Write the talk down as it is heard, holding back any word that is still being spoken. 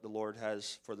Lord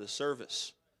has for the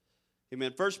service.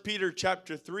 Amen. 1 Peter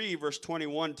chapter 3, verse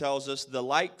 21 tells us, the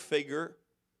like figure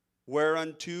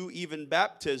whereunto even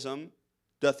baptism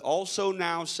doth also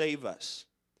now save us,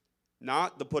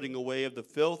 not the putting away of the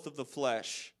filth of the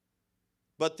flesh,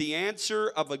 but the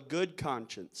answer of a good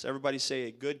conscience. Everybody say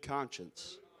a good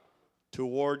conscience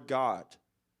toward God,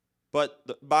 but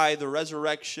by the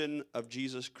resurrection of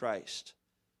Jesus Christ.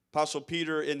 Apostle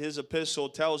Peter in his epistle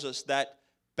tells us that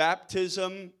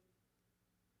baptism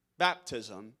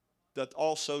doth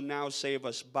also now save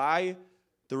us by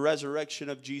the resurrection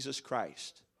of Jesus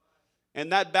Christ.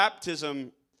 And that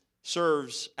baptism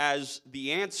serves as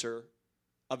the answer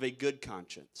of a good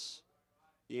conscience.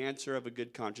 The answer of a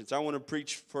good conscience. I want to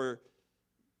preach for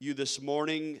you this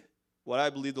morning what I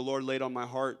believe the Lord laid on my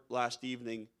heart last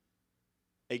evening,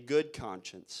 a good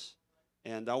conscience.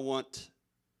 And I want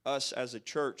us as a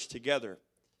church together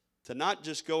to not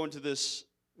just go into this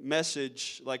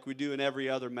message like we do in every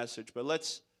other message, but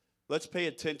let's pay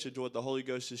attention to what the Holy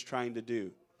Ghost is trying to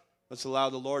do. Let's allow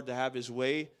the Lord to have his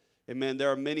way. Amen.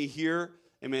 There are many here,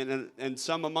 amen, and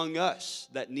some among us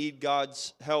that need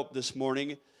God's help this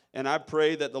morning. And I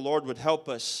pray that the Lord would help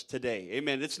us today.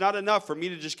 Amen. It's not enough for me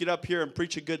to just get up here and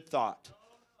preach a good thought.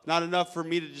 It's not enough for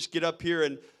me to just get up here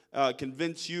and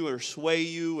convince you or sway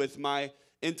you with my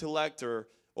intellect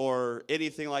or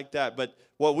anything like that. But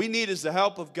what we need is the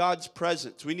help of God's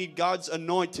presence. We need God's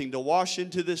anointing to wash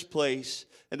into this place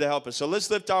and to help us. So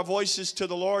let's lift our voices to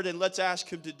the Lord and let's ask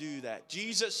him to do that.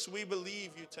 Jesus, we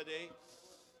believe you today.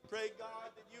 Pray,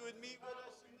 God, that you would meet with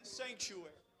us in the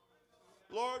sanctuary.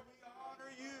 Lord, we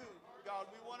honor you. God,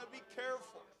 we want to be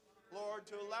careful, Lord,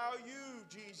 to allow you,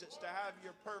 Jesus, to have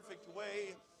your perfect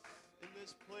way in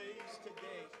this place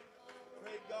today.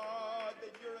 Pray, God,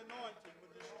 that your anointing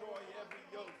would destroy every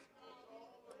yoke.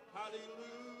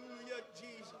 Hallelujah,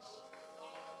 Jesus.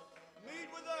 Meet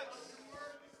with us.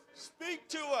 Speak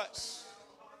to us.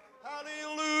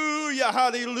 Hallelujah,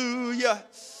 hallelujah.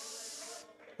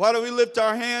 Why don't we lift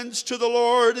our hands to the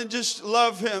Lord and just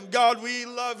love him? God, we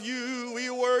love you. We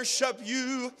worship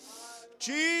you.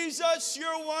 Jesus,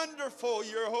 you're wonderful.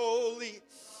 You're holy.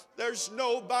 There's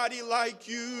nobody like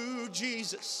you,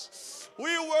 Jesus.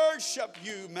 We worship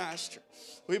you, Master.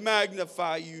 We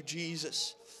magnify you,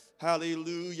 Jesus.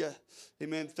 Hallelujah.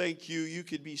 Amen. Thank you. You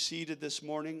could be seated this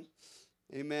morning.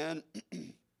 Amen.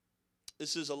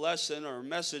 This is a lesson or a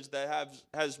message that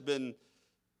has been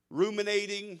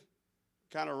ruminating,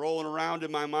 kind of rolling around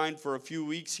in my mind for a few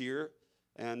weeks here.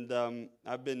 And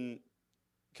I've been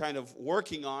kind of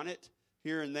working on it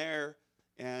here and there.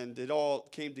 And it all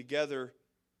came together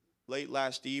late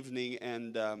last evening.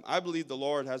 And I believe the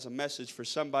Lord has a message for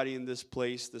somebody in this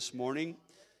place this morning.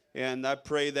 And I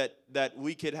pray that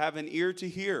we could have an ear to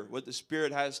hear what the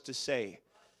Spirit has to say.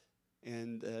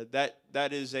 And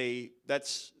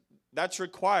that's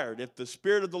required. If the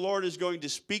Spirit of the Lord is going to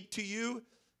speak to you,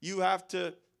 you have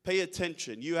to pay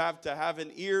attention. You have to have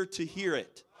an ear to hear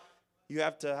it. You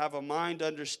have to have a mind to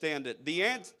understand it.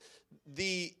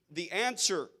 The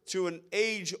answer to an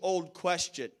age-old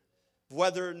question,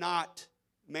 whether or not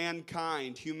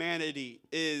mankind, humanity,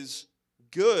 is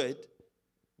good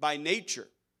by nature,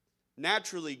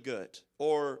 naturally good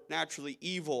or naturally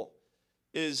evil,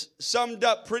 is summed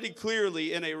up pretty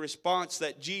clearly in a response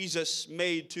that Jesus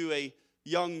made to a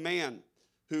young man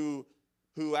who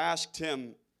asked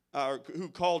him, who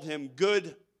called him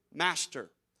good master.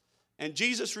 And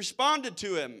Jesus responded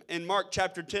to him in Mark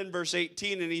chapter 10, verse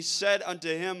 18, and he said unto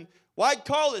him, why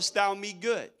callest thou me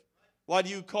good? Why do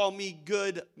you call me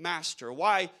good master?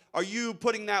 Why are you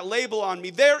putting that label on me?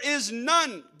 There is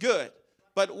none good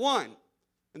but one,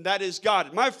 and that is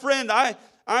God. My friend,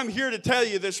 I'm here to tell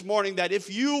you this morning that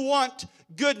if you want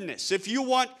goodness, if you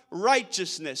want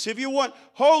righteousness, if you want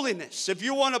holiness, if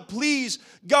you want to please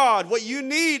God, what you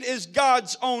need is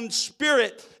God's own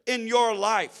Spirit in your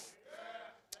life.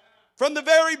 From the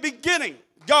very beginning,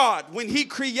 God, when he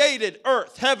created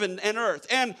earth, heaven and earth,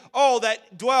 and all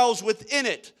that dwells within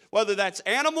it, whether that's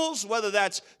animals, whether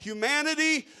that's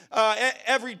humanity,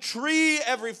 every tree,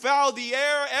 every fowl of the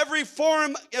air, every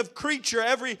form of creature,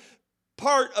 every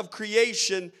part of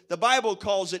creation, the Bible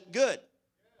calls it good.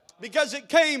 Because it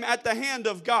came at the hand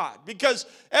of God. Because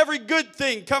every good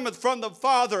thing cometh from the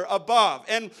Father above.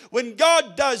 And when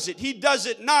God does it, he does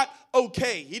it not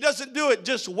okay. He doesn't do it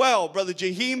just well, Brother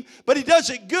Jaheim, but he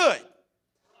does it good.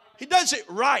 He does it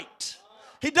right.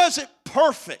 He does it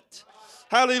perfect.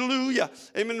 Hallelujah.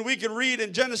 Amen. We can read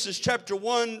in Genesis chapter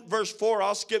 1, verse 4.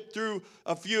 I'll skip through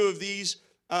a few of these.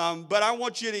 But I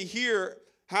want you to hear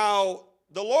how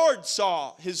the Lord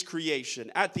saw his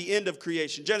creation at the end of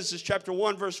creation. Genesis chapter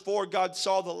 1, verse 4, God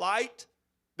saw the light,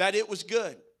 that it was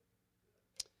good.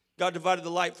 God divided the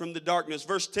light from the darkness.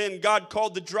 Verse 10, God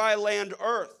called the dry land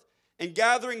earth, and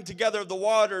gathering together of the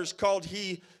waters called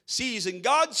he seas. And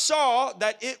God saw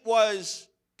that it was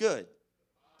good.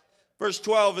 Verse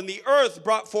 12, and the earth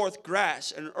brought forth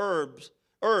grass and herb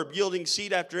yielding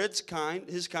seed after his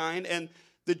kind, and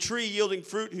the tree yielding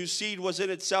fruit whose seed was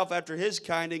in itself after his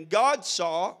kind. And God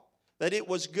saw that it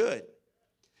was good.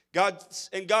 God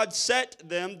set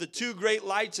them the two great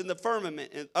lights in the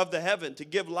firmament of the heaven to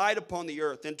give light upon the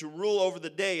earth and to rule over the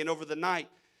day and over the night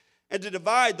and to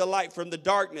divide the light from the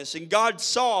darkness. And God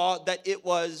saw that it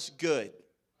was good.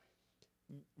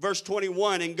 Verse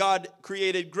 21, and God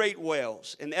created great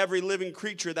whales and every living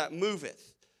creature that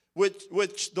moveth,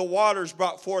 which the waters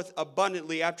brought forth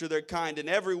abundantly after their kind, and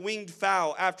every winged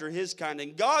fowl after his kind.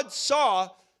 And God saw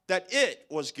that it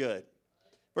was good.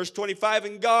 Verse 25,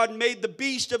 and God made the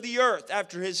beast of the earth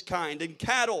after his kind, and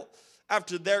cattle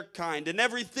after their kind, and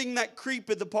everything that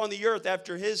creepeth upon the earth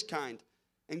after his kind.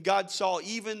 And God saw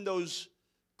even those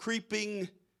creeping,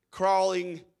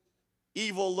 crawling,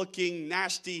 evil-looking,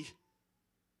 nasty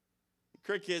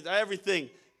crickets, everything.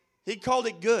 He called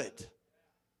it good.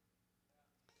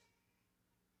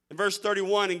 In verse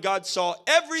 31, and God saw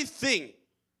everything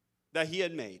that he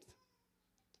had made.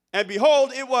 And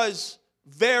behold, it was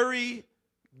very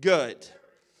good.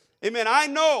 Amen. I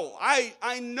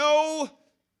know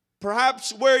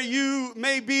perhaps where you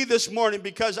may be this morning,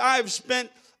 because I've spent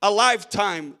a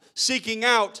lifetime seeking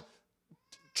out,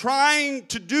 trying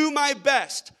to do my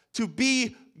best to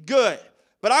be good.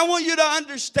 But I want you to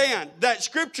understand that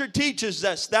Scripture teaches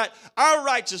us that our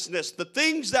righteousness, the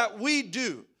things that we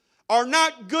do, are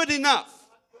not good enough.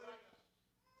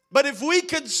 But if we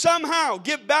could somehow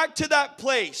get back to that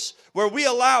place where we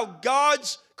allow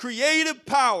God's creative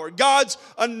power, God's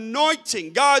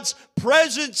anointing, God's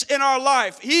presence in our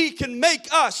life, he can make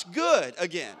us good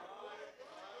again.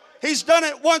 He's done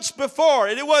it once before,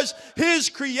 and it was his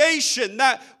creation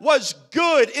that was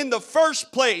good in the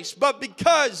first place. But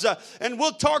because, and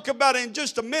we'll talk about it in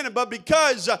just a minute, but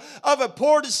because of a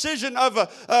poor decision of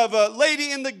a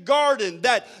lady in the garden,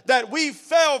 that we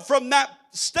fell from that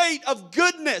state of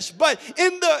goodness. But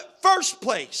in the first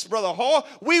place, Brother Hall,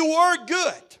 we were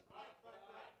good.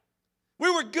 We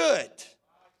were good.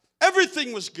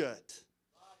 Everything was good.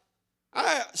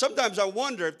 Sometimes I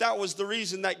wonder if that was the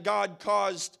reason that God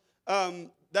caused the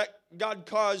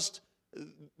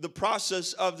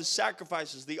process of the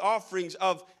sacrifices, the offerings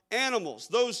of animals,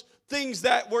 those things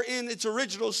that were in its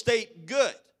original state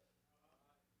good.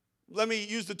 Let me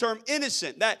use the term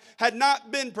innocent, that had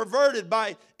not been perverted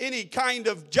by any kind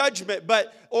of judgment,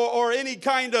 or any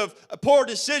kind of poor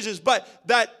decisions, but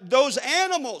that those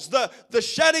animals, the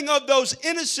shedding of those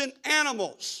innocent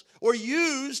animals, were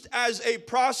used as a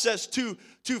process to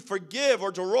forgive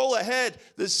or to roll ahead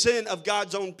the sin of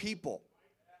God's own people.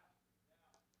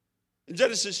 In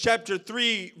Genesis chapter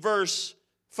 3, verse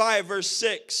 5 and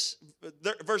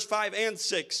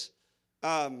 6,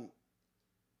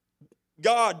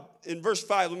 God, in verse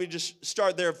 5, let me just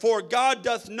start there. For God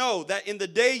doth know that in the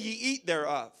day ye eat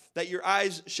thereof, that your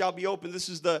eyes shall be opened. This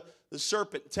is the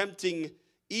serpent tempting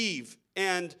Eve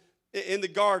and in the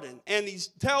garden. And he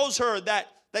tells her that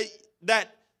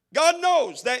God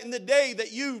knows that in the day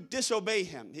that you disobey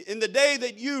him, in the day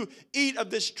that you eat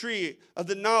of this tree of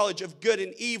the knowledge of good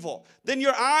and evil, then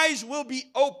your eyes will be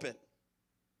open,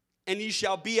 and ye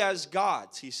shall be as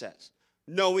gods, he says,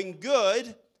 knowing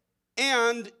good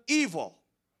and evil.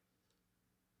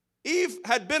 Eve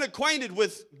had been acquainted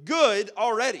with good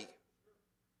already.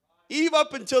 Eve,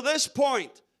 up until this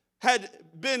point, had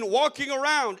been walking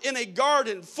around in a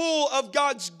garden full of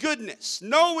God's goodness,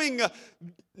 knowing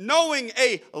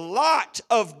a lot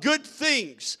of good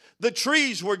things. The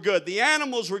trees were good. The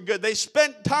animals were good. They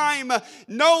spent time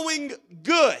knowing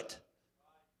good.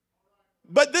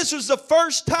 But this was the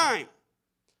first time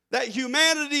that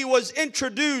humanity was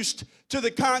introduced to the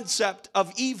concept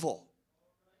of evil.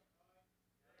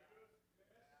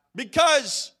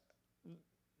 Because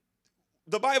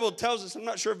the Bible tells us, I'm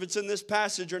not sure if it's in this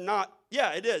passage or not.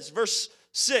 Yeah, it is. Verse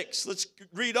 6, let's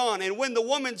read on. And when the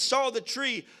woman saw the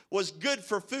tree was good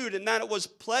for food, and that it was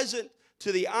pleasant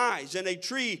to the eyes, and a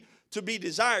tree to be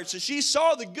desired. So she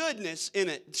saw the goodness in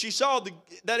it. She saw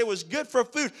that it was good for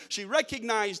food. She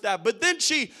recognized that. But then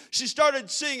she started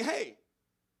seeing, hey,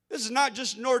 This is not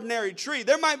just an ordinary tree.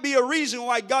 There might be a reason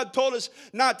why God told us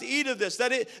not to eat of this,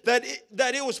 that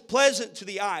it was pleasant to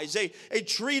the eyes, a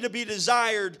tree to be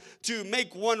desired to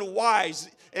make one wise.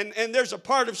 And there's a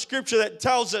part of Scripture that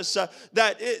tells us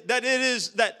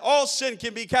that all sin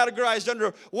can be categorized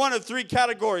under one of three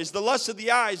categories: the lust of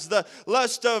the eyes, the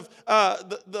lust of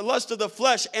the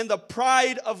flesh, and the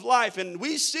pride of life. And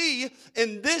we see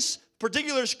in this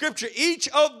particular Scripture each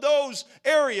of those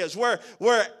areas where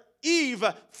Eve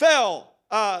fell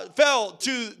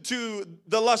to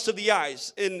the lust of the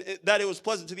eyes, in that it was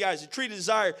pleasant to the eyes. A tree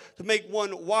desire to make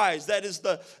one wise. That is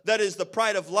the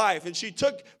pride of life. And she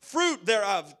took fruit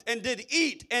thereof and did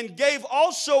eat, and gave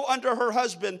also unto her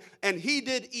husband, and he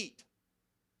did eat.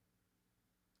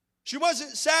 She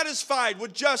wasn't satisfied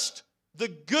with just the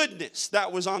goodness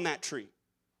that was on that tree.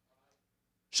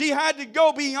 She had to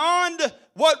go beyond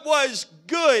what was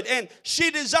good, and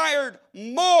she desired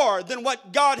more than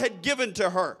what God had given to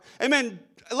her. Amen.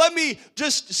 Let me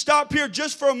just stop here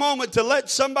just for a moment to let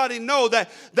somebody know that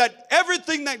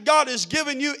everything that God has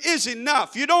given you is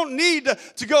enough. You don't need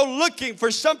to go looking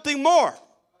for something more.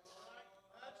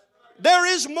 There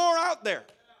is more out there.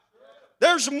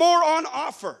 There's more on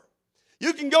offer.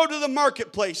 You can go to the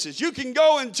marketplaces. You can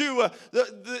go into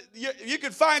you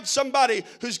can find somebody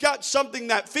who's got something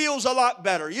that feels a lot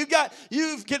better. You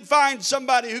can find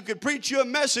somebody who could preach you a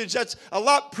message that's a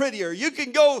lot prettier. You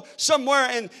can go somewhere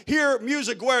and hear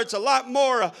music where it's a lot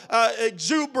more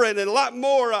exuberant and a lot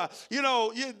more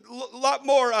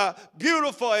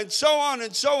beautiful, and so on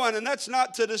and so on. And that's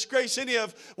not to disgrace any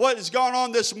of what has gone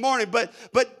on this morning, but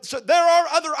so there are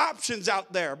other options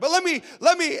out there. But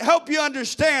let me help you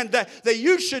understand that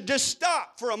you should just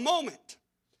stop for a moment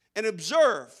and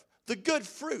observe the good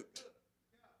fruit.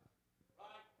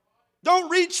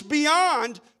 Don't reach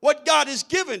beyond what God has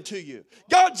given to you.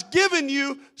 God's given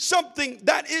you something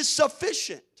that is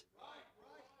sufficient.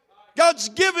 God's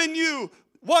given you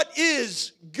what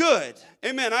is good.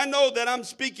 Amen. I know that I'm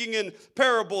speaking in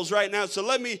parables right now, so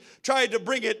let me try to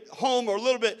bring it home, or a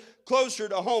little bit closer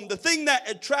to home. The thing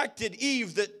that attracted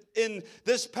Eve in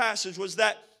this passage was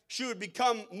that she would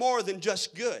become more than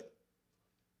just good.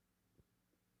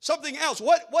 Something else.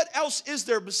 What else is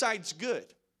there besides good?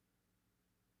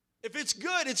 If it's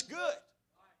good, it's good.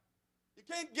 You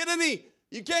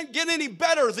can't get any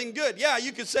better than good. Yeah,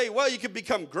 you could say, well, you could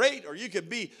become great, or you could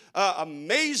be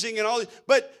amazing and all this.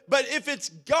 But if it's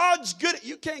God's good,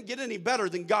 you can't get any better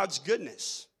than God's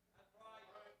goodness.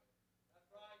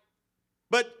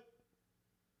 But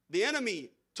the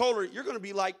enemy told her, you're going to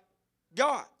be like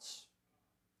gods,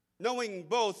 knowing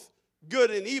both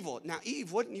good and evil. Now,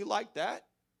 Eve, wouldn't you like that?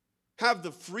 Have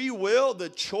the free will, the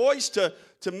choice to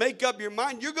make up your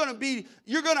mind. You're going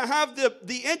to have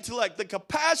the intellect, the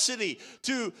capacity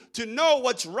to know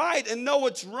what's right and know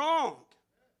what's wrong.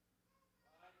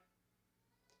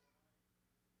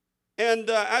 And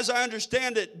as I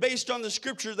understand it, based on the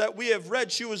scripture that we have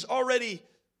read, she was already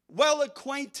well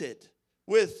acquainted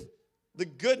with the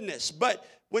goodness. But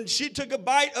when she took a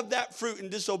bite of that fruit in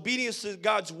disobedience to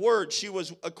God's word, she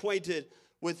was acquainted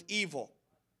with evil.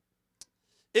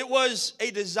 It was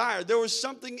a desire. There was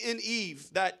something in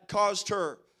Eve that caused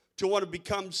her to want to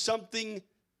become something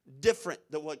different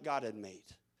than what God had made.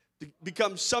 To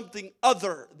become something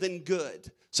other than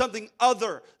good. Something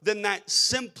other than that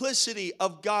simplicity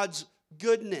of God's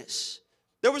goodness.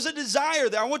 There was a desire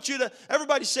there. I want you to,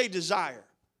 everybody say desire.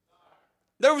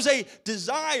 There was a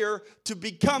desire to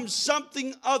become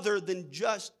something other than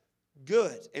just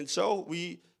good. And so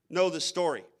we know the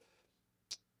story.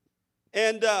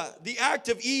 And the act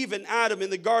of Eve and Adam in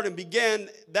the garden began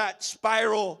that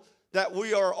spiral that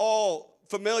we are all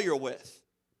familiar with,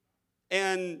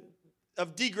 and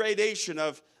of degradation,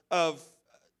 of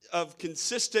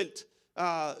consistent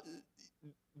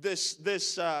this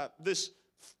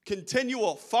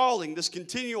continual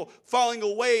falling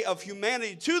away of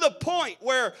humanity, to the point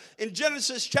where in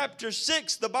Genesis chapter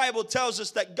 6, the Bible tells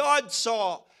us that God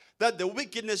saw that the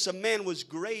wickedness of man was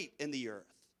great in the earth,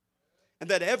 and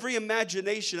that every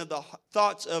imagination of the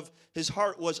thoughts of his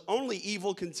heart was only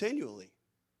evil continually.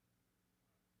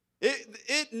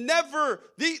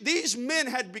 These men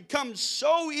had become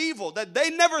so evil that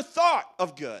they never thought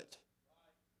of good.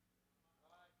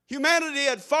 Humanity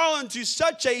had fallen to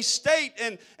such a state,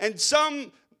 and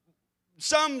some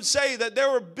say that there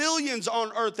were billions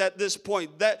on earth at this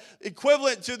point, that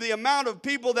equivalent to the amount of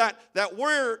people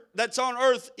that's on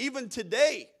earth even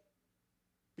today.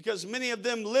 Because many of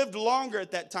them lived longer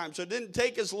at that time. So it didn't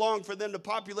take as long for them to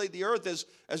populate the earth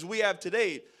as we have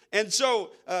today. And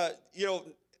so,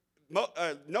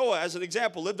 Noah, as an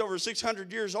example, lived over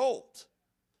 600 years old.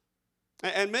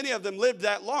 And many of them lived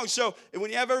that long. So when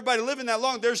you have everybody living that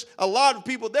long, there's a lot of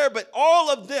people there. But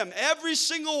all of them, every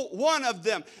single one of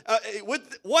them,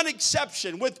 with one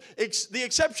exception, with the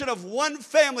exception of one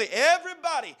family,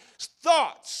 everybody's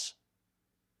thoughts,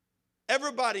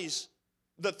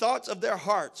 the thoughts of their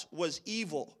hearts was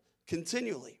evil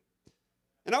continually.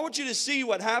 And I want you to see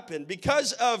what happened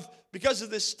because of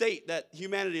this state that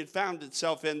humanity had found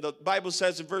itself in. The Bible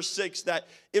says in verse 6 that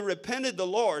it repented the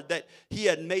Lord that he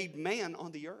had made man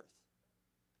on the earth,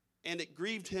 and it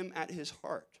grieved him at his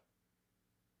heart.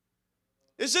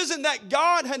 This isn't that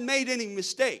God had made any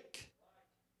mistake,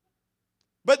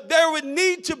 but there would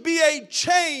need to be a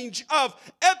change of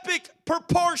epic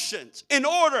proportions in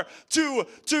order to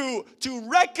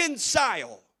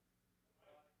reconcile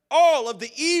all of the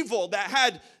evil that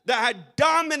had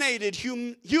dominated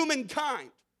humankind,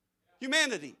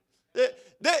 humanity.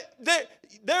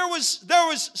 There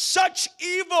was such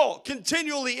evil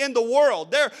continually in the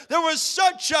world. There was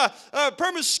such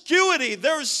promiscuity.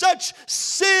 There was such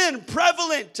sin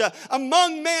prevalent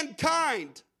among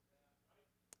mankind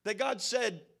that God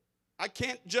said, I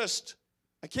can't just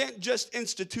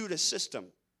institute a system.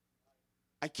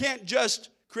 I can't just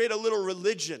create a little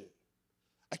religion.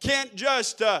 I can't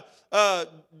just,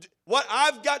 what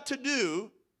I've got to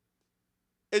do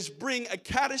is bring a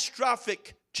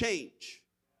catastrophic change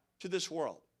to this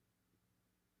world.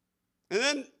 And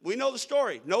then we know the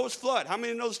story, Noah's flood. How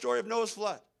many know the story of Noah's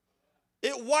flood?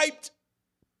 It wiped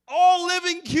all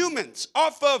living humans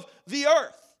off of the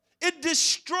earth. It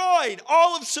destroyed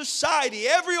all of society,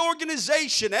 every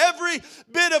organization, every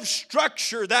bit of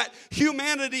structure that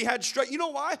humanity had struck. You know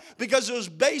why? Because it was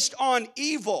based on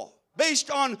evil.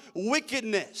 Based on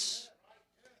wickedness.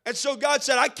 And so God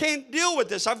said, I can't deal with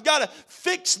this. I've got to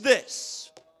fix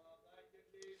this.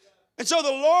 And so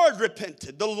the Lord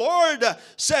repented. The Lord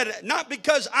said, not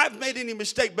because I've made any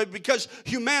mistake, but because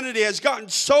humanity has gotten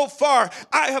so far,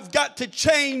 I have got to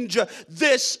change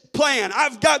this plan.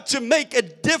 I've got to make a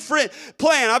different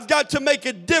plan. I've got to make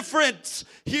a difference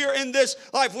here in this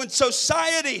life. When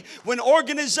society, when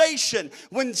organization,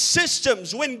 when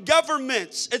systems, when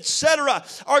governments, etc.,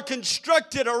 are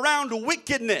constructed around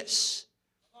wickedness,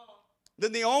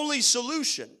 then the only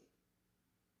solution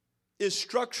is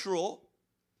structural,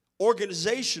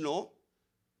 organizational,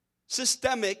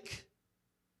 systemic,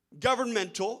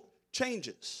 governmental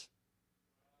changes.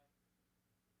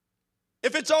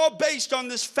 If it's all based on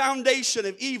this foundation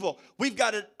of evil, we've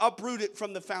got to uproot it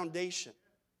from the foundation.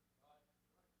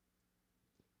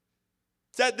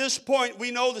 It's at this point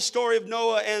we know the story of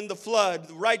Noah and the flood,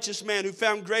 the righteous man who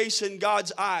found grace in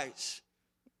God's eyes.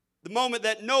 The moment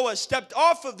that Noah stepped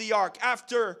off of the ark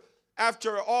after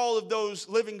all of those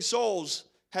living souls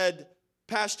had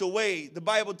passed away, the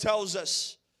Bible tells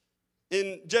us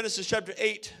in Genesis chapter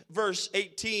 8, verse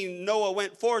 18, Noah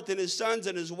went forth and his sons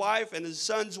and his wife and his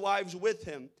sons' wives with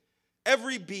him.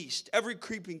 Every beast, every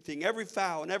creeping thing, every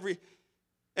fowl,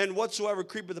 and whatsoever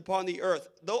creepeth upon the earth,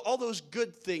 all those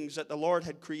good things that the Lord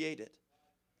had created,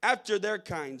 after their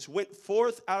kinds, went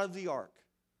forth out of the ark.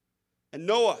 And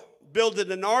Noah builded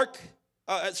an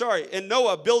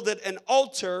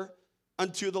altar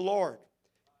unto the Lord,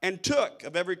 and took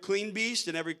of every clean beast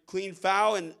and every clean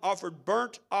fowl, and offered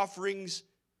burnt offerings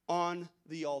on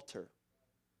the altar.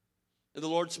 And the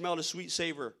Lord smelled a sweet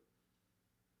savor.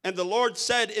 And the Lord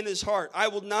said in his heart, I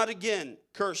will not again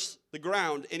curse the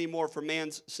ground anymore for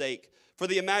man's sake. For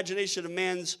the imagination of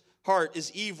man's heart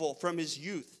is evil from his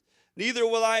youth. Neither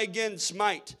will I again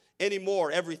smite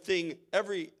anymore everything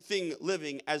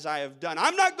living as I have done.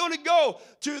 I'm not going to go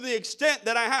to the extent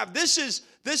that I have. This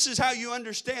is how you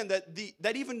understand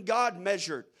that even God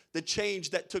measured the change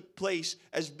that took place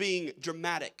as being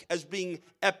dramatic, as being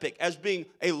epic, as being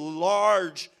a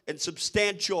large and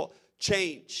substantial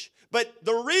change. But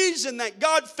the reason that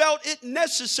God felt it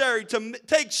necessary to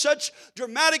take such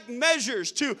dramatic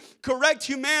measures to correct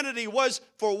humanity was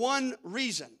for one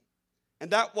reason,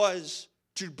 and that was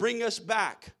to bring us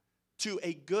back to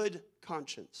a good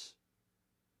conscience.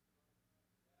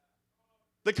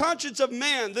 The conscience of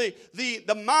man,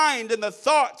 the mind and the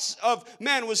thoughts of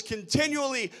man was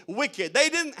continually wicked. They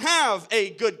didn't have a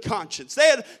good conscience. They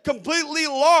had completely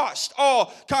lost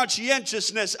all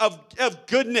conscientiousness of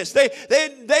goodness. They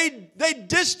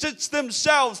distanced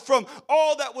themselves from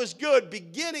all that was good,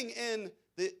 beginning in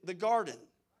the garden.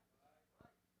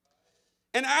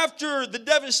 And after the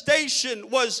devastation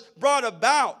was brought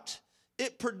about,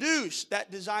 it produced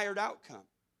that desired outcome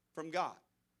from God.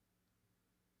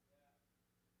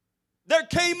 there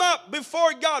came up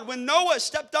before God when Noah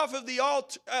stepped off of the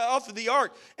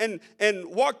ark and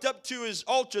walked up to his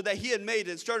altar that he had made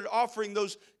and started offering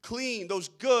those clean, those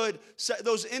good,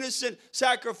 those innocent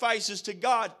sacrifices to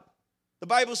God. The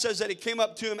Bible says that it came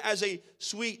up to him as a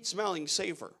sweet smelling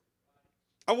savor.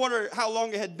 I wonder how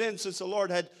long it had been since the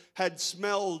Lord had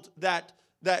smelled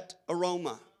that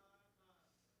aroma.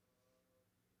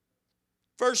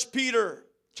 1 Peter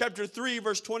chapter 3,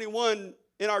 verse 21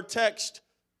 in our text,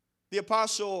 the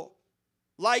apostle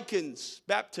likens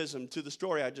baptism to the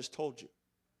story I just told you.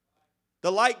 The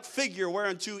like figure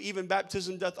whereunto even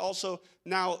baptism doth also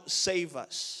now save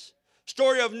us.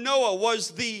 Story of Noah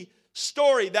was the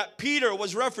story that Peter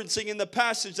was referencing in the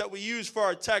passage that we use for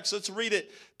our text. Let's read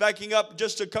it, backing up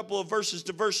just a couple of verses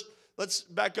to let's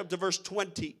back up to verse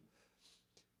 20.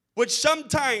 Which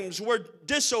sometimes were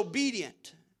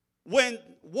disobedient, when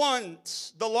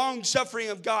once the long suffering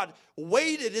of God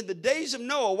waited in the days of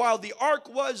Noah while the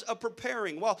ark was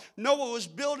preparing. While Noah was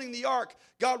building the ark,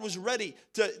 God was ready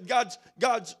to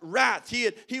God's wrath.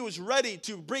 He was ready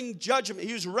to bring judgment.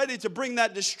 He was ready to bring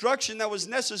that destruction that was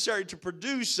necessary to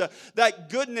produce that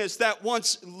goodness that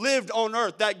once lived on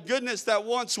earth, that goodness that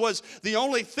once was the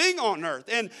only thing on earth.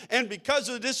 And because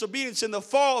of the disobedience and the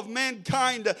fall of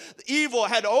mankind, evil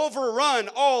had overrun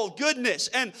all goodness.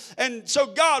 And so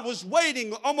God was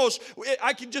waiting almost,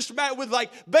 I can just imagine with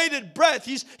like bated breath.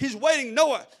 He's waiting.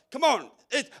 Noah, come on.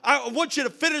 I want you to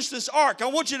finish this ark. I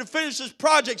want you to finish this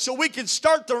project so we can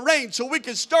start the rain, so we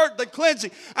can start the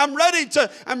cleansing. I'm ready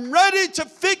to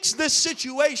fix this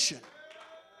situation.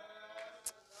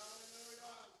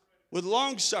 With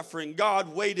long suffering,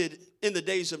 God waited in the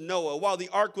days of Noah while the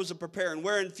ark was preparing,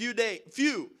 wherein few,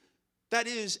 that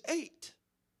is 8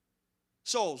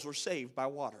 souls were saved by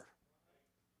water.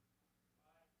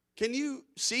 Can you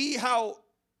see how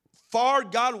far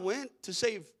God went to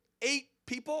save 8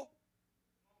 people?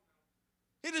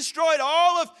 He destroyed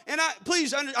all of, and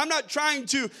I'm not trying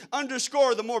to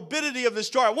underscore the morbidity of the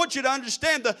story. I want you to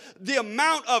understand the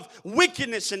amount of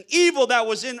wickedness and evil that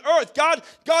was in earth. God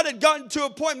had gotten to a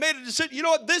point, made a decision. You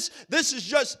know what? This is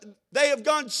just, they have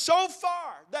gone so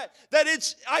far that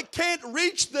I can't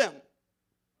reach them.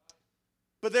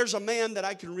 But there's a man that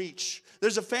I can reach.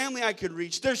 There's a family I can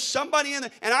reach. There's somebody in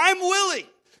there, and I'm willing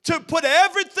to put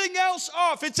everything else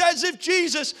off. It's as if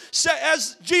Jesus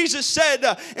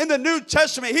said in the New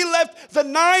Testament, he left the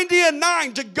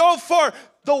 99 to go for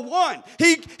the one.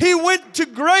 He went to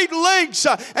great lengths,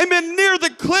 amen, near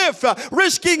the cliff,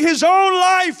 risking his own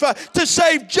life to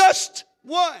save just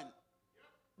one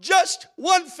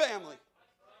family.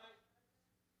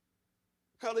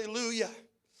 Hallelujah.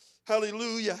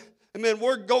 Hallelujah. Amen.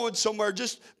 We're going somewhere.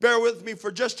 Just bear with me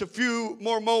for just a few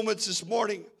more moments this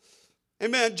morning.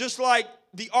 Amen. Just like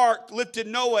the ark lifted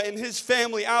Noah and his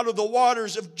family out of the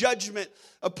waters of judgment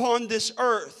upon this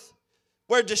earth,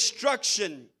 where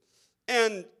destruction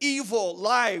and evil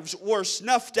lives were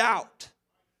snuffed out,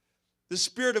 the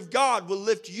Spirit of God will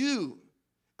lift you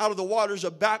out of the waters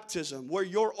of baptism, where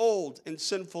your old and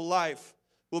sinful life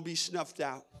will be snuffed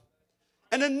out.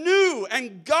 And a new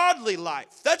and godly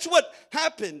life. That's what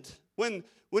happened when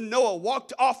Noah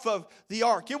walked off of the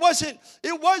ark. It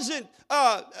wasn't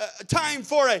time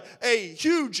for a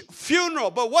huge funeral,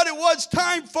 but what it was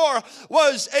time for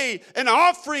was an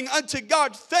offering unto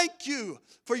God. Thank you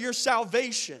for your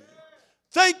salvation.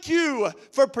 Thank you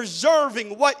for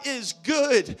preserving what is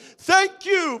good. Thank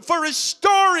you for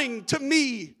restoring to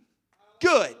me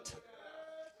good.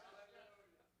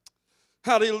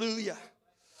 Hallelujah.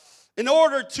 In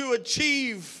order to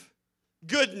achieve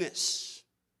goodness,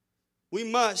 we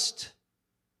must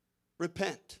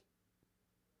repent.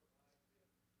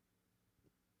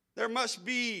 There must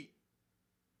be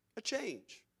a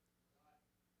change.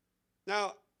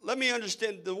 Now, let me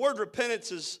understand, the word repentance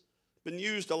has been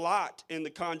used a lot in the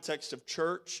context of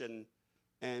church,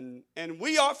 and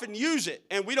we often use it,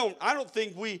 and I don't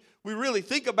think we really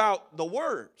think about the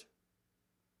word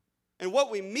and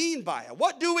what we mean by it.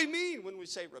 What do we mean when we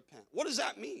say repent? What does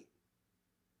that mean?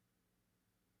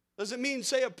 Does it mean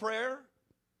say a prayer?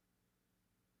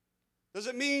 Does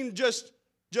it mean just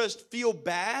feel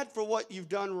bad for what you've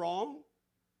done wrong?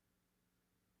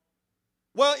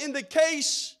 Well, in the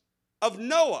case of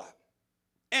Noah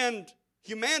and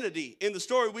humanity in the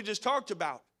story we just talked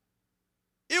about,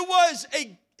 it was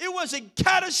a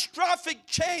catastrophic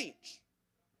change.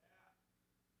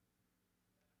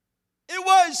 It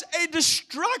was a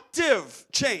destructive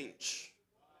change.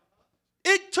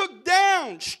 It took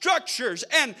down structures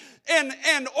and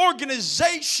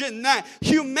organization that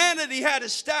humanity had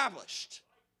established.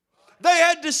 They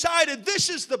had decided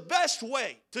this is the best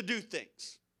way to do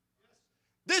things.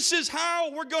 This is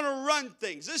how we're going to run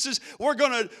things. We're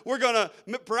going to,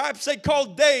 perhaps they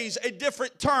called days a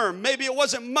different term. Maybe it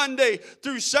wasn't Monday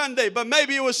through Sunday, but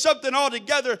maybe it was something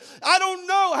altogether. I don't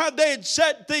know how they had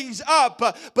set things up,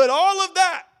 but all of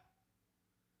that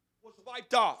was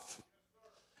wiped off.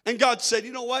 And God said,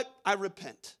 you know what? I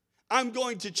repent. I'm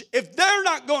going to, if they're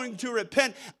not going to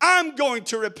repent, I'm going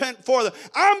to repent for them.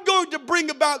 I'm going to bring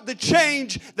about the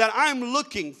change that I'm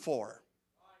looking for.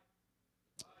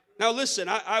 Now listen,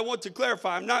 I want to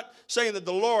clarify. I'm not saying that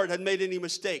the Lord had made any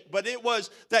mistake, but it was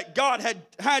that God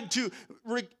had to,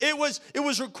 it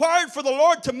was required for the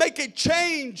Lord to make a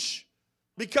change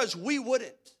because we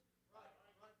wouldn't.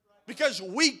 Because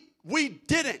we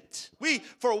didn't.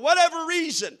 For whatever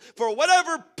reason, for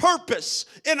whatever purpose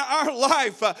in our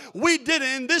life, we didn't.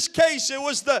 In this case, it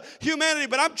was the humanity.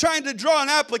 But I'm trying to draw an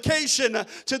application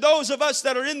to those of us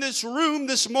that are in this room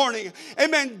this morning.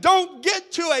 Amen. Don't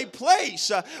get to a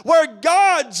place where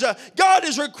God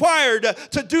is required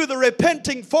to do the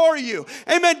repenting for you.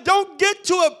 Amen. Don't get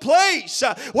to a place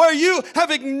where you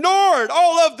have ignored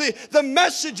all of the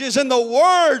messages and the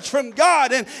words from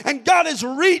God. And God has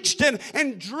reached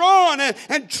and drawn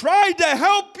and tried to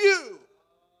help you.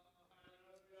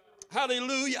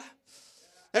 Hallelujah.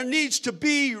 There needs to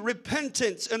be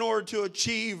repentance in order to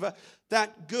achieve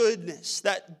that goodness,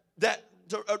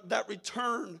 that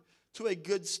return to a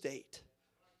good state.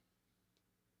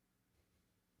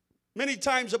 Many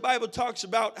times the Bible talks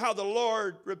about how the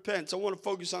Lord repents. I want to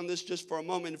focus on this just for a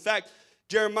moment. In fact,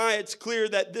 Jeremiah, it's clear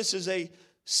that this is a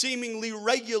seemingly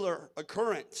regular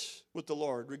occurrence with the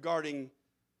Lord regarding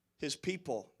his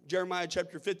people. Jeremiah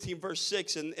chapter 15, verse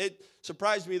 6. And it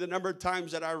surprised me the number of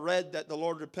times that I read that the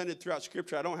Lord repented throughout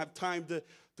Scripture. I don't have time to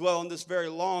dwell on this very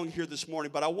long here this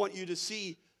morning, but I want you to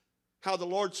see how the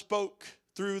Lord spoke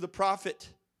through the prophet.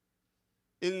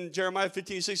 In Jeremiah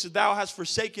 15, 6, says, Thou hast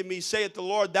forsaken me, saith the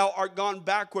Lord, thou art gone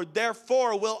backward.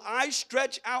 Therefore will I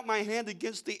stretch out my hand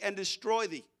against thee and destroy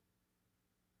thee.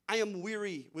 I am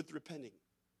weary with repenting.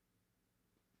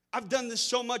 I've done this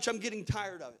so much, I'm getting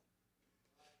tired of it.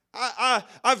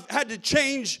 I've had to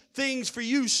change things for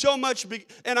you so much,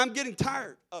 and I'm getting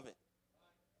tired of it.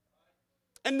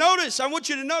 And notice, I want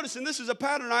you to notice, and this is a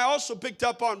pattern I also picked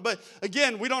up on, but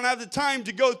again, we don't have the time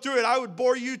to go through it. I would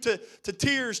bore you to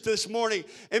tears this morning.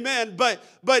 Amen. But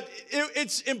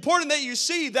it's important that you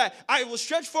see that I will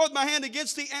stretch forth my hand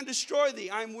against thee and destroy thee.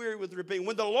 I'm weary with repenting.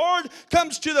 When the Lord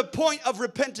comes to the point of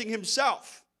repenting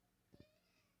himself,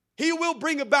 he will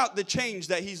bring about the change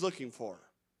that he's looking for.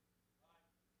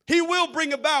 He will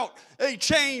bring about a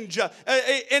change, and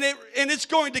it's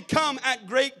going to come at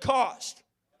great cost.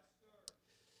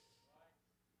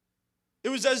 It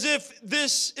was as if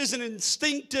this is an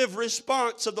instinctive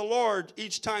response of the Lord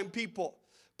each time people,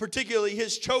 particularly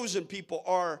his chosen people,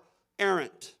 are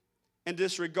errant and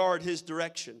disregard his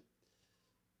direction.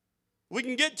 We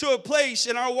can get to a place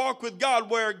in our walk with God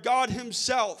where God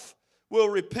himself will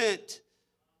repent.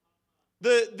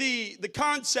 The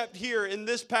concept here in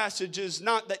this passage is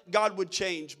not that God would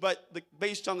change, but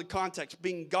based on the context,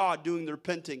 being God doing the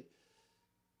repenting.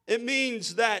 It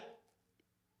means that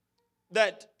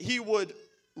he would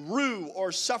rue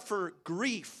or suffer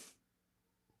grief.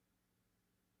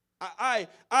 I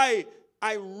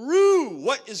rue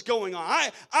what is going on.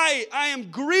 I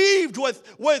am grieved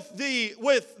with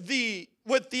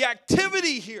the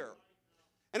activity here.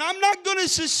 And I'm not going to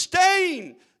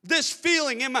sustain this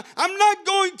feeling. I'm not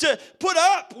going to put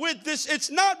up with this. It's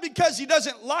not because he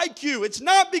doesn't like you. It's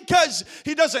not because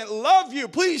he doesn't love you.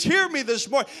 Please hear me this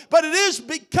morning. But it is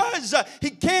because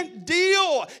he can't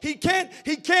deal. He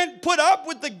can't put up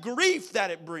with the grief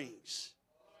that it brings.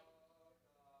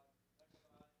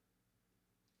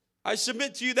 I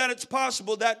submit to you that it's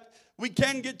possible that we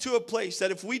can get to a place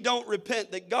that if we don't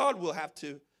repent, that God will have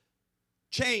to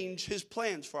change his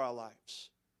plans for our lives.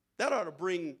 That ought to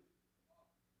bring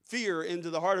fear into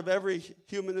the heart of every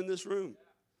human in this room.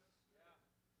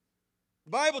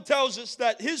 The Bible tells us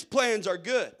that his plans are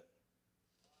good.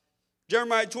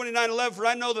 Jeremiah 29:11, for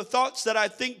I know the thoughts that I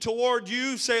think toward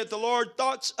you, saith the Lord,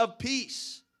 thoughts of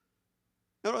peace.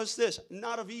 Notice this,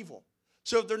 not of evil.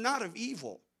 So if they're not of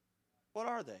evil, what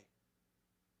are they?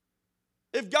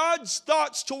 If God's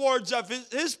thoughts towards us,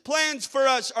 his plans for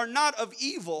us are not of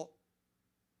evil,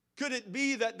 could it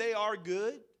be that they are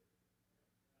good?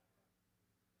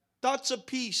 Thoughts of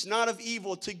peace, not of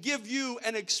evil, to give you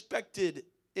an expected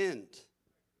end.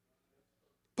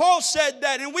 Paul said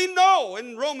that, and we know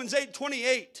in Romans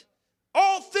 8:28,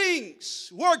 all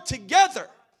things work together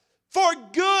for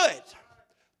good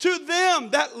to them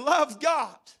that love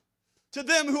God, to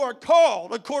them who are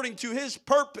called according to his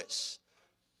purpose.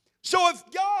 So if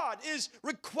God is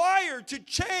required to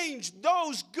change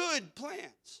those good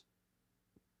plans,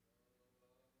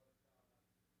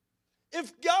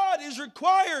 if God is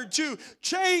required to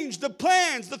change the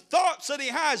plans, the thoughts that he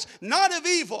has, not of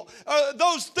evil,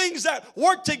 those things that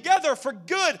work together for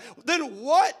good, then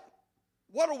what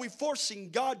are we forcing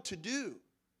God to do?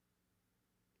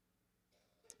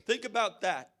 Think about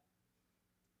that.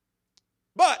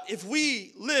 But if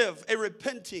we live a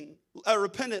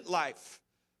repentant life,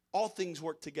 all things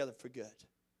work together for good.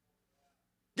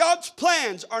 God's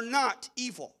plans are not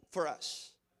evil for us.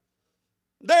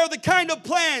 They're the kind of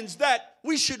plans that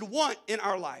we should want in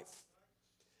our life.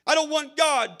 I don't want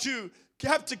God to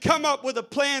have to come up with a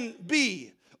plan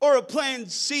B or a plan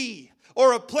C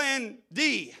or a plan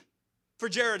D for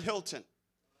Jared Hilton.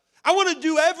 I want to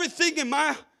do everything in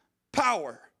my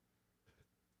power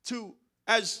to,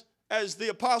 as the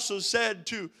apostles said,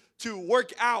 to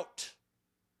work out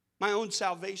my own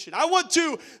salvation. I want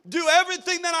to do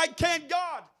everything that I can.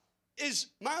 God, is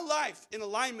my life in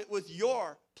alignment with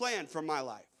your plan for my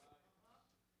life?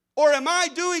 Or am I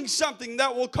doing something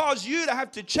that will cause you to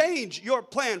have to change your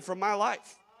plan for my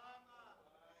life?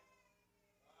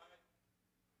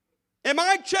 Am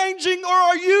I changing or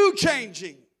are you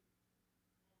changing?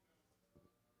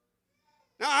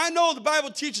 Now, I know the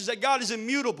Bible teaches that God is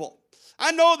immutable.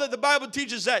 I know that the Bible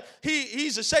teaches that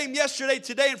He's the same yesterday,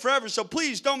 today, and forever. So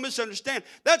please don't misunderstand.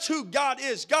 That's who God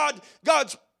is.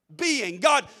 God's being,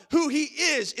 God, who He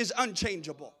is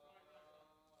unchangeable.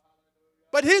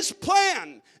 But His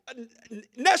plan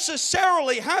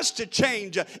necessarily has to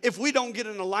change if we don't get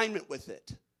in alignment with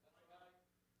it.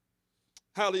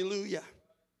 Hallelujah.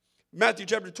 Matthew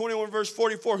chapter 21, verse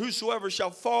 44, whosoever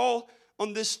shall fall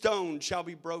on this stone shall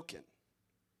be broken,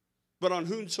 but on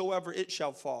whomsoever it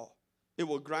shall fall, it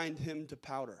will grind him to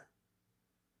powder.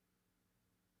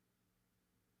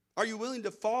 Are you willing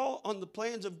to fall on the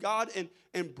plans of God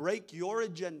and break your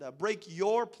agenda, break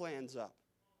your plans up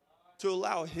to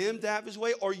allow Him to have His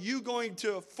way? Or are you going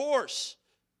to force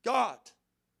God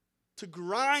to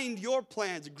grind your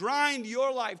plans, grind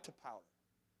your life to powder?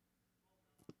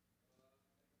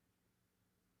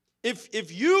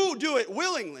 If you do it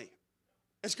willingly,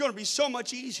 it's going to be so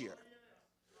much easier.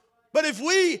 But if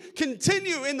we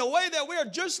continue in the way that we are,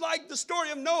 just like the story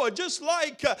of Noah, just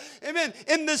like, amen,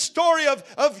 in the story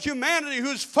of humanity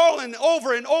who's fallen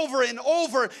over and over and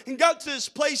over and got to this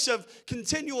place of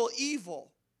continual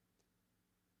evil,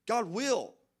 God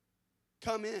will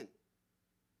come in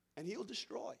and He'll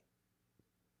destroy.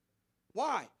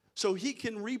 Why? So He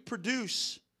can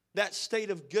reproduce that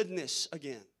state of goodness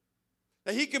again.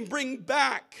 That He can bring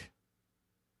back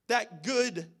that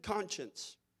good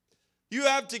conscience. You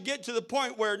have to get to the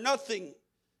point where nothing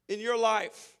in your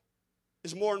life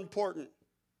is more important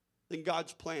than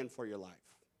God's plan for your life.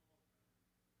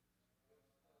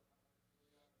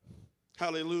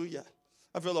 Hallelujah.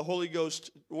 I feel the Holy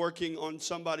Ghost working on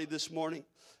somebody this morning.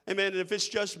 Amen. And if it's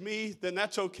just me, then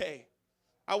that's okay.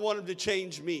 I want Him to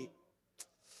change me.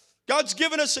 God's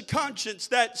given us a conscience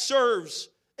that serves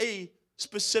a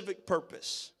specific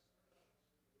purpose.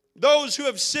 Those who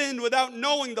have sinned without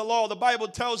knowing the law, the Bible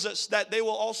tells us that they will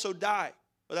also die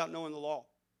without knowing the law.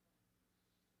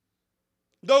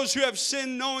 Those who have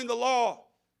sinned knowing the law,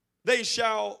 they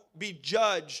shall be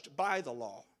judged by the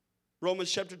law.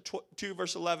 Romans chapter 2,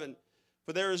 verse 11.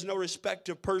 For there is no respect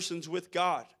of persons with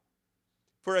God.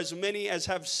 For as many as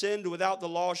have sinned without the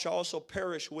law shall also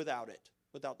perish without it,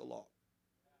 without the law.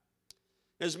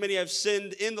 As many have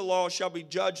sinned in the law shall be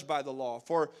judged by the law.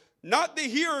 For not the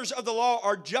hearers of the law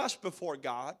are just before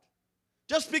God.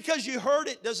 Just because you heard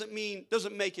it doesn't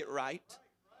make it right.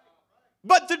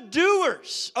 But the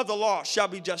doers of the law shall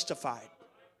be justified.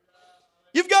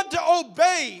 You've got to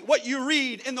obey what you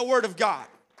read in the Word of God.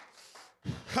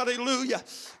 Hallelujah.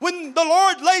 When the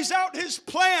Lord lays out His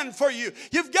plan for you,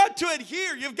 you've got to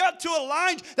adhere. You've got to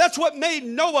align. That's what made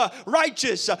Noah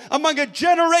righteous among a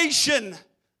generation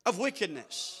of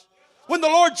wickedness. When the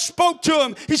Lord spoke to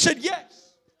him, He said, yes.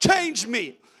 Change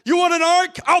me. You want an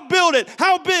ark? I'll build it.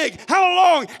 How big? How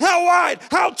long? How wide?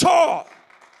 How tall?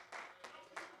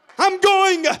 I'm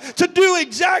going to do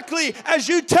exactly as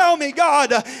you tell me,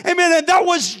 God. Amen. And that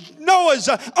was Noah's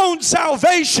own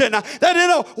salvation. That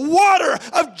in a water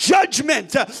of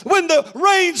judgment, when the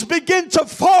rains begin to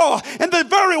fall, and the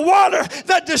very water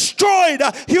that destroyed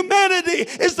humanity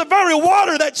is the very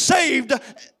water that saved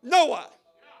Noah.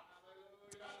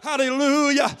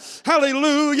 Hallelujah.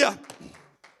 Hallelujah.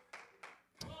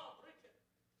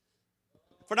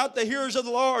 For not the hearers of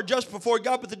the law are just before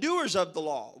God, but the doers of the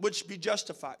law, which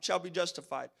shall be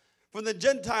justified. For the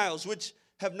Gentiles which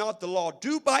have not the law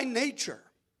do by nature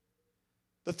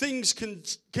the things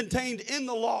contained in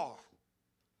the law,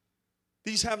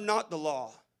 these have not the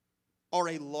law, are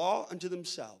a law unto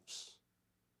themselves.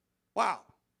 Wow.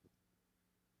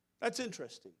 That's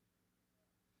interesting.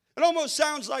 It almost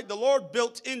sounds like the Lord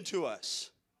built into us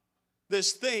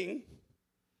this thing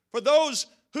for those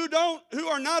who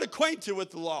are not acquainted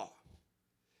with the law.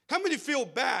 How many feel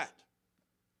bad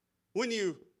when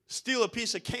you steal a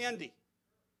piece of candy?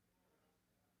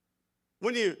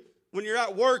 When you're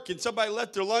at work and somebody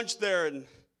left their lunch there and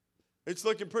it's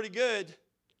looking pretty good.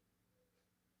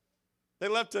 They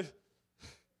left a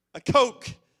Coke.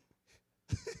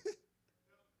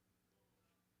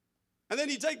 And then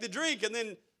you take the drink and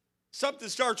then something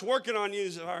starts working on you. You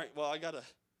say, all right, well, I'm going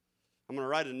to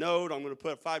write a note. I'm going to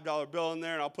put a $5 bill in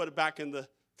there and I'll put it back in the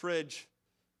fridge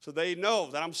so they know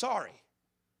that I'm sorry.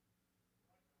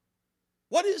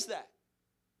 What is that?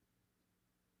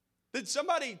 Did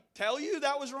somebody tell you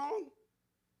that was wrong?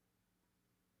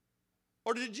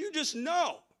 Or did you just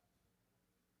know?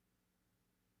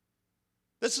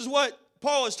 This is what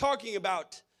Paul is talking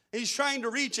about. He's trying to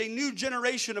reach a new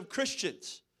generation of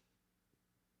Christians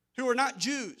who are not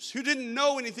Jews, who didn't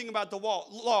know anything about the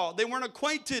law. They weren't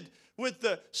acquainted with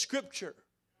the scripture.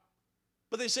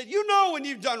 But they said, you know when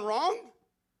you've done wrong.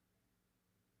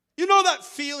 You know that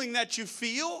feeling that you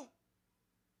feel.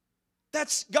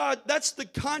 That's God, that's the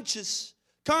conscience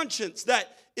that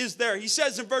is there. He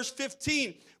says in verse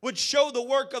 15, would show the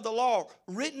work of the law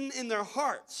written in their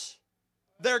hearts,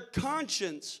 their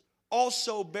conscience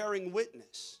also bearing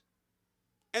witness,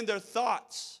 and their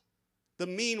thoughts, the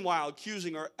meanwhile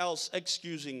accusing or else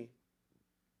excusing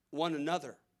one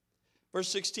another. Verse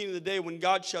 16 of the day, when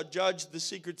God shall judge the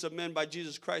secrets of men by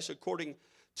Jesus Christ according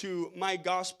to my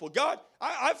gospel. God,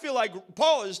 I feel like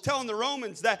Paul is telling the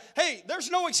Romans that, hey,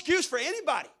 there's no excuse for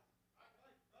anybody.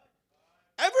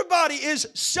 Everybody is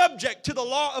subject to the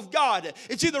law of God.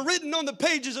 It's either written on the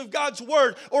pages of God's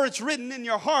word or it's written in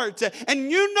your heart. And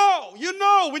you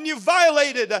know when you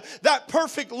violated that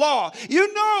perfect law.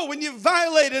 You know when you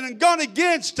violated and gone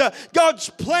against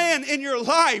God's plan in your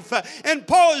life. And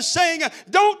Paul is saying,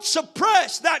 don't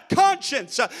suppress that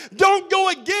conscience. Don't go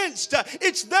against.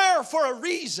 It's there for a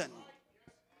reason.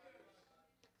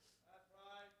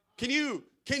 Can you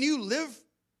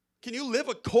live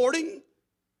according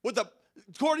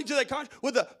to that conscience,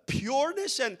 with a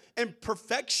pureness and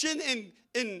perfection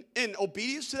in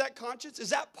obedience to that conscience? Is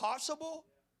that possible?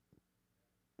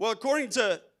 Well, according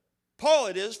to Paul,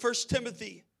 it is. 1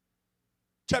 Timothy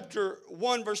chapter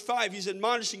 1, verse 5, he's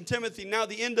admonishing Timothy, now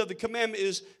the end of the commandment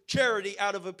is charity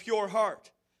out of a pure heart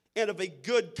and of a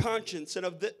good conscience and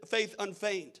of the faith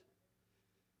unfeigned.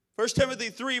 1 Timothy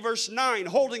 3, verse 9,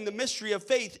 holding the mystery of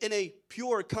faith in a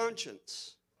pure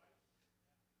conscience.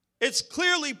 It's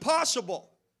clearly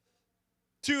possible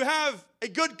to have a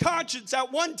good conscience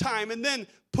at one time and then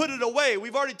put it away.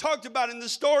 We've already talked about it in the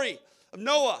story of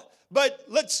Noah. But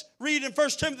let's read in 1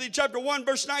 Timothy chapter 1,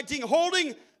 verse 19.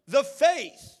 Holding the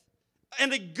faith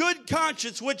and a good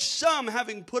conscience, which some,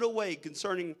 having put away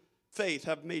concerning faith,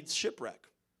 have made shipwreck.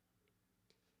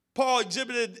 Paul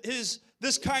exhibited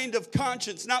this kind of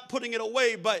conscience, not putting it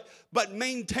away, but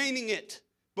maintaining it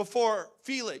before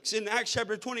Felix. In Acts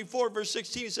chapter 24, verse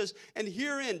 16, he says, and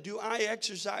herein do I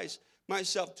exercise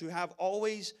myself to have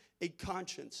always a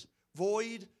conscience,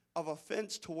 void of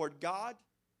offense toward God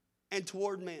and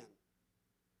toward man.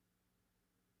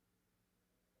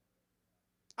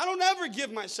 I don't ever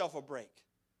give myself a break.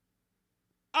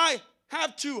 I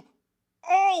have to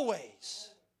always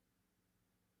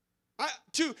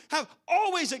have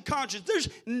a conscience. There's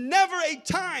never a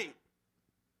time.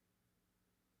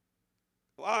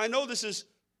 Well, I know this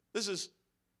is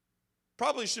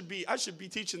probably I should be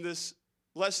teaching this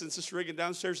lesson, Sister Reagan,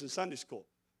 downstairs in Sunday school.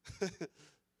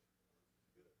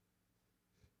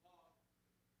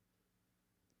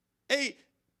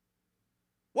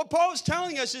 What Paul is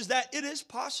telling us is that it is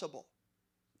possible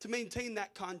to maintain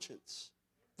that conscience,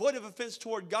 void of offense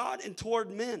toward God and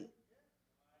toward men.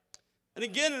 And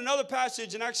again, in another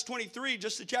passage in Acts 23,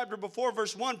 just the chapter before,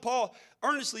 verse 1, Paul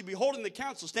earnestly beholding the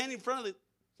council, standing in front of the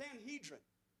Sanhedrin,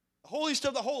 the holiest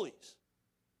of the holies,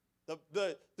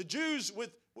 the Jews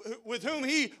with whom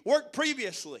he worked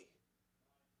previously.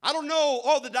 I don't know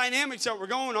all the dynamics that were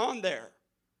going on there.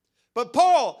 But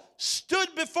Paul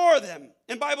stood before them,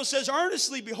 and the Bible says,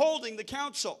 earnestly beholding the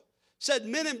council, said,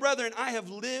 men and brethren, I have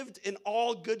lived in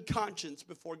all good conscience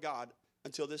before God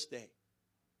until this day.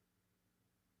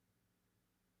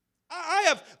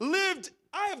 I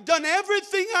have done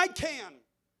everything I can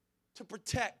to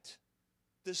protect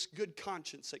this good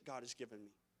conscience that God has given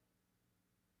me.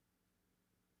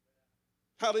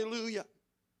 Hallelujah.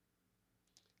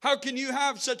 How can you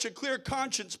have such a clear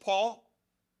conscience, Paul?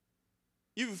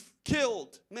 You've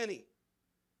killed many.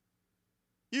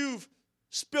 You've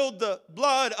spilled the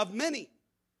blood of many.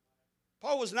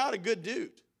 Paul was not a good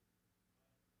dude.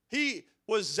 He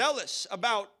was zealous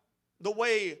about the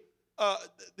way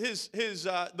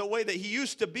the way that he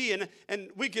used to be, and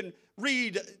we can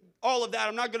read all of that.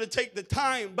 I'm not going to take the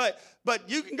time, but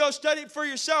you can go study it for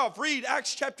yourself. Read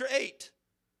Acts chapter 8.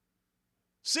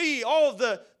 See all of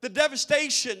the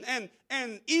devastation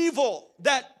and evil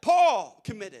that Paul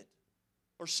committed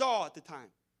or saw at the time.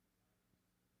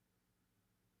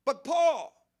 But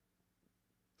Paul,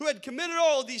 who had committed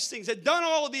all of these things, had done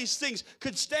all of these things,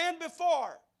 could stand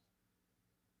before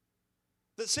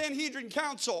the Sanhedrin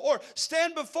council or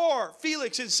stand before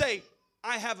Felix and say,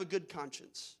 I have a good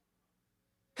conscience.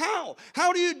 How?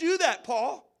 How do you do that,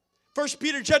 Paul? 1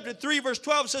 Peter chapter 3 verse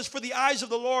 12 says, for the eyes of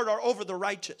the Lord are over the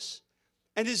righteous,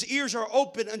 and his ears are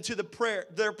open unto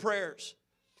their prayers.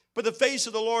 But the face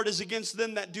of the Lord is against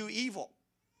them that do evil.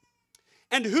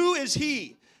 And who is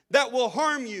he that will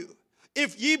harm you,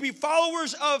 if ye be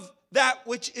followers of that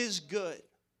which is good?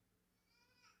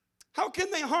 How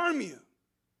can they harm you?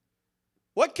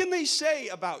 What can they say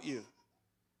about you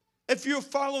if you're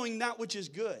following that which is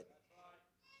good?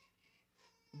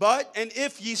 But, and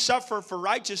if ye suffer for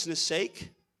righteousness'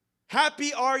 sake,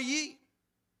 happy are ye.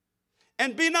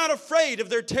 And be not afraid of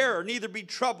their terror, neither be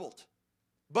troubled.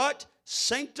 But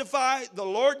sanctify the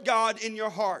Lord God in your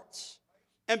hearts,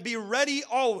 and be ready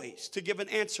always to give an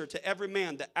answer to every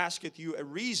man that asketh you a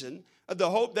reason of the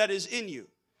hope that is in you,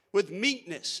 with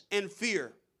meekness and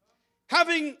fear,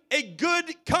 having a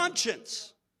good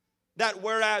conscience, that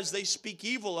whereas they speak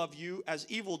evil of you as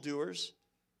evildoers,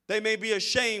 they may be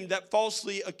ashamed that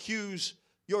falsely accuse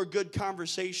your good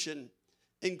conversation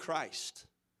in Christ.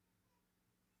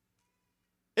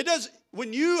 It does,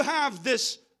 when you have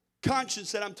this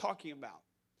conscience that I'm talking about,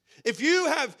 if you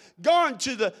have gone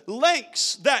to the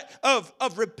lengths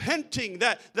of repenting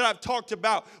that I've talked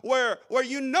about, where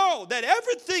you know that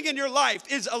everything in your life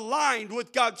is aligned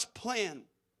with God's plan,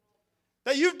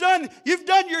 that you've done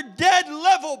your dead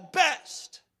level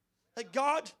best, that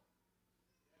God,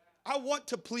 I want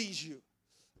to please you.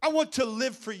 I want to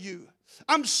live for you.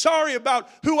 I'm sorry about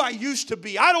who I used to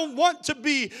be. I don't want to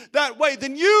be that way.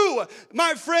 Then you,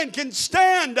 my friend, can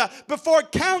stand before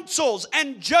councils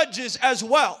and judges as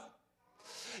well.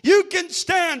 You can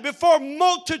stand before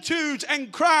multitudes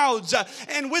and crowds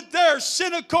and with their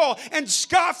cynical and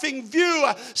scoffing view,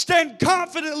 stand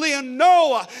confidently and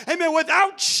know, amen,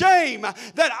 without shame,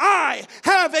 that I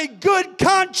have a good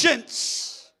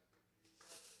conscience.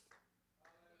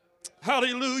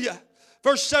 Hallelujah.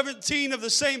 Verse 17 of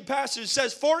the same passage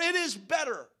says, for it is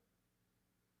better,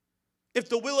 if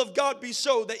the will of God be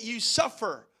so, that you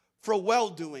suffer for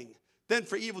well-doing than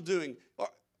for evil-doing.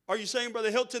 Are you saying,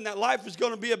 Brother Hilton, that life is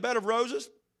going to be a bed of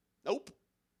roses? Nope.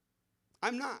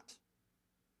 I'm not.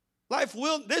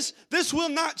 This will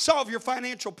not solve your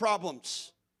financial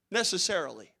problems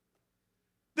necessarily.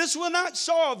 This will not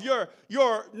solve your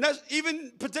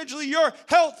even potentially your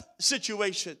health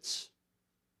situations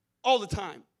all the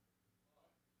time.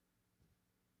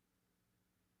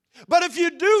 But if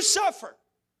you do suffer,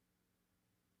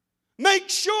 make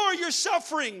sure you're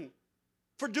suffering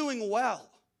for doing well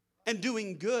and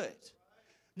doing good.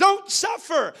 Don't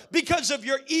suffer because of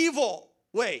your evil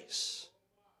ways.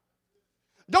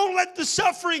 Don't let the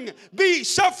suffering be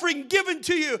suffering given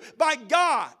to you by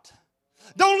God.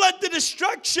 Don't let the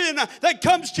destruction that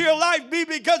comes to your life be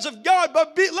because of God,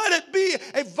 but let it be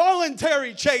a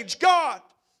voluntary change. God,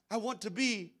 I want to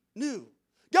be new.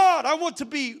 God, I want to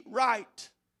be right.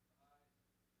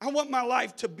 I want my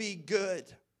life to be good.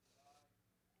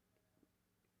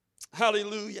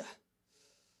 Hallelujah.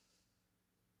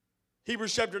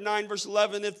 Hebrews chapter 9 verse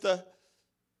 11,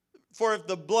 for if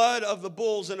the blood of the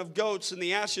bulls and of goats and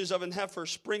the ashes of an heifer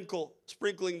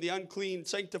sprinkling the unclean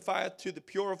sanctifieth to the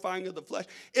purifying of the flesh,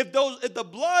 if the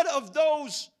blood of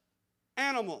those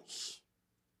animals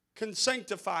can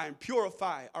sanctify and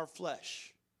purify our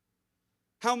flesh,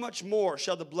 how much more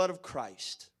shall the blood of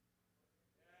Christ?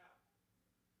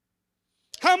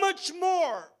 How much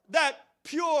more that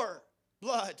pure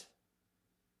blood?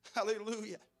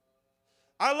 Hallelujah.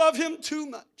 I love him too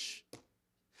much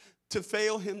to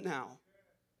fail him now.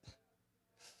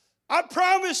 I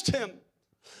promised him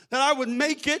that I would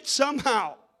make it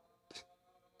somehow.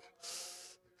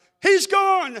 He's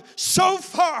gone so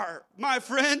far, my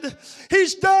friend.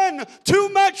 He's done too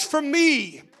much for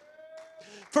me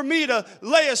to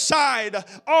lay aside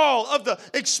all of the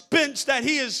expense that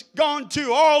he has gone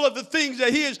to, all of the things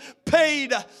that he has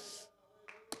paid.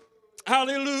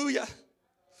 Hallelujah.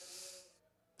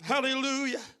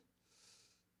 Hallelujah.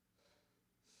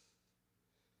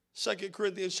 2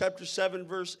 Corinthians chapter 7,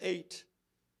 verse 8.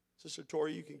 Sister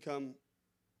Tori, you can come.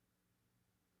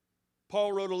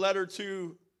 Paul wrote a letter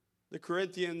to the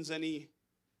Corinthians, and he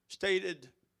stated,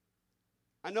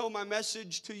 I know my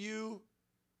message to you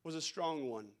was a strong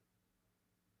one.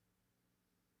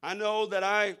 I know that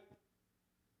I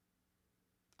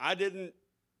didn't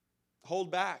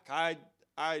hold back. I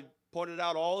pointed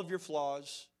out all of your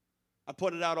flaws. I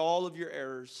pointed out all of your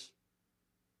errors.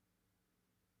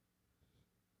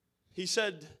 He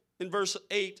said in verse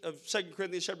 8 of 2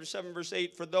 Corinthians chapter 7, verse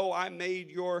 8, for though I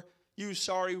made you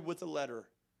sorry with a letter,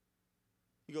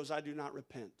 he goes, I do not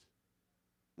repent.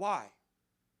 Why?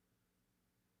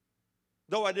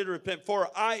 Though I did repent, for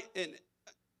I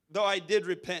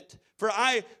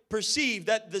perceive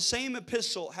that the same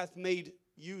epistle hath made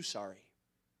you sorry,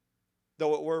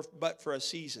 though it were but for a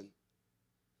season.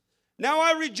 Now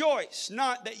I rejoice,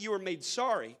 not that you were made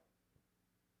sorry.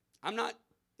 I'm not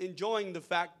enjoying the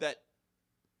fact that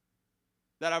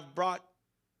I've brought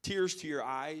tears to your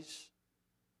eyes.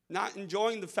 Not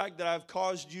enjoying the fact that I've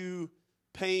caused you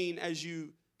pain as you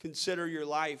consider your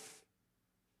life.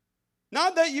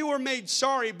 Not that you were made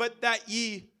sorry, but that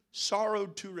ye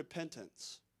sorrowed to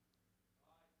repentance.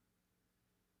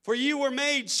 For ye were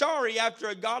made sorry after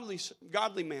a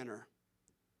godly manner,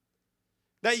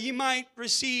 that ye might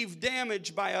receive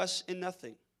damage by us in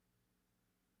nothing.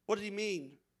 What did he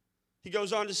mean? He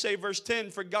goes on to say, verse 10,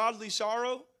 for godly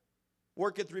sorrow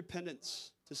worketh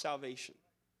repentance to salvation,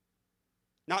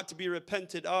 not to be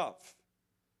repented of.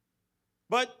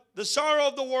 But the sorrow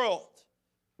of the world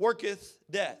worketh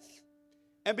death.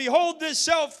 And behold, this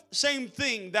self same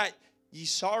thing that ye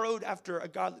sorrowed after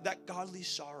that godly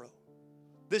sorrow.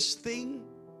 This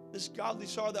godly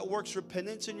sorrow that works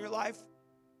repentance in your life,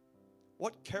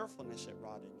 what carefulness it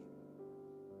wrought in you.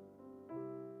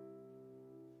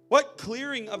 What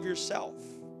clearing of yourself.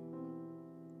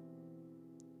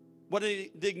 What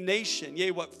indignation, yea,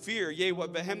 what fear, yea,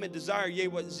 what vehement desire, yea,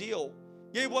 what zeal,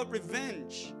 yea, what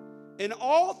revenge. In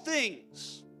all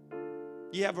things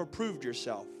ye have approved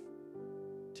yourself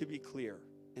to be clear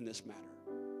in this matter.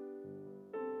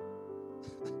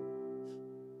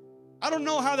 I don't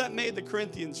know how that made the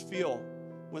Corinthians feel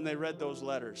when they read those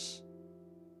letters.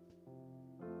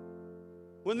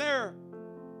 When their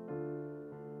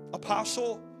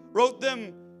apostle wrote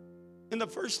them in the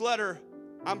first letter,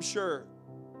 I'm sure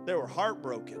they were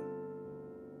heartbroken.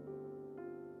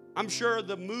 I'm sure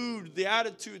the mood, the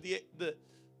attitude,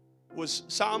 was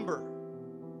somber.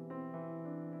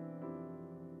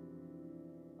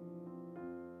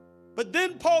 But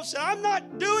then Paul said, I'm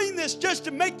not doing this just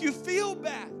to make you feel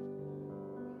bad.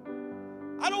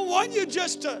 I don't want you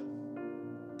just to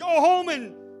go home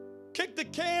and kick the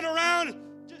can around and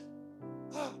just,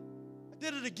 I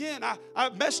did it again. I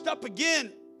messed up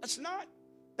again.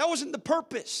 That wasn't the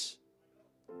purpose.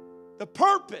 The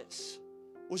purpose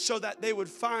was so that they would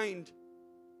find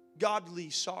godly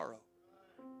sorrow.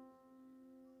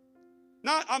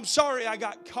 Not, I'm sorry I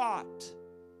got caught.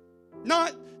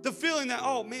 Not the feeling that,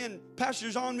 oh man,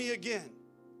 pastor's on me again.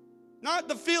 Not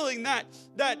the feeling that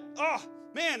oh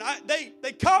man,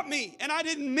 they caught me and I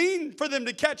didn't mean for them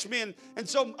to catch me, and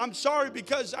so I'm sorry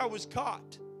because I was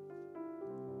caught.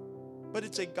 But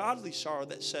it's a godly sorrow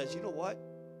that says, you know what?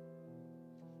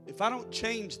 If I don't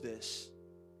change this,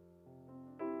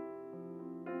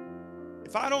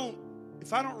 if I don't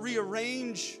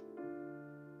rearrange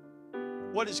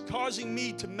what is causing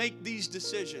me to make these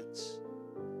decisions,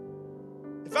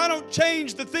 if I don't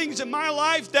change the things in my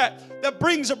life that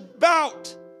brings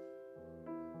about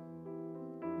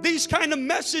these kind of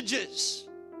messages,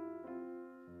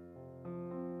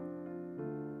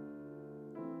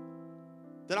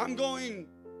 then I'm going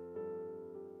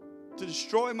to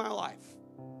destroy my life.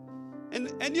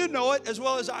 And you know it as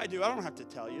well as I do. I don't have to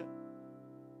tell you.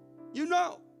 You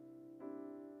know.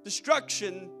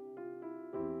 Destruction,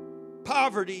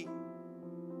 poverty,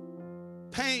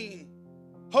 pain,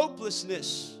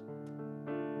 hopelessness,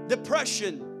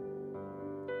 depression.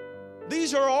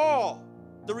 These are all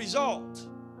the result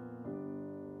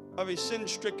of a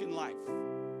sin-stricken life.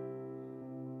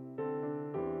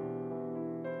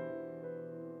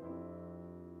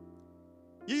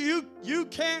 You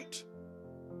can't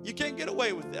get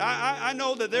away with it. I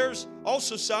know that there's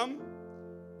also some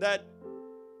that,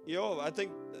 I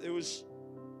think it was,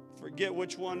 forget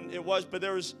which one it was, but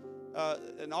there was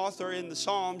an author in the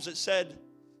Psalms that said,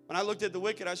 when I looked at the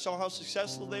wicked, I saw how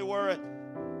successful they were. And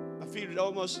my feet would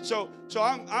almost. So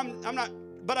I'm not,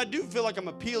 but I do feel like I'm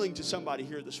appealing to somebody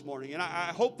here this morning, and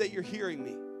I hope that you're hearing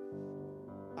me.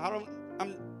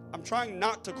 I'm trying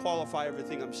not to qualify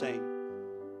everything I'm saying,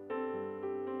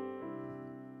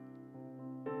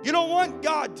 You don't want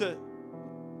God to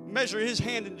measure his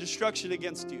hand in destruction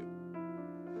against you.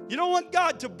 You don't want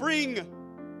God to bring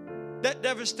that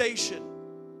devastation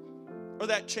or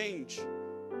that change.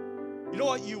 You know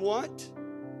what you want?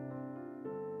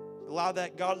 Allow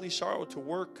that godly sorrow to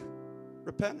work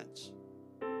repentance.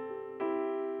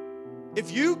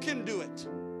 If you can do it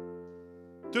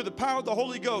through the power of the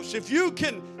Holy Ghost, if you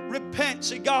can repent,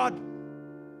 say, God,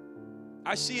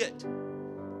 I see it.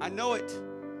 I know it.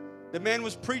 The man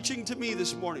was preaching to me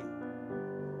this morning.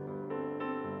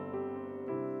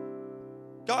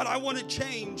 God, I want to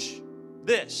change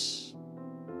this.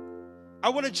 I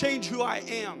want to change who I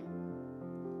am.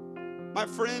 My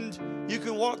friend, you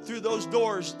can walk through those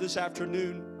doors this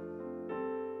afternoon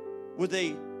with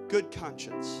a good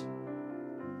conscience.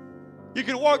 You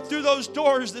can walk through those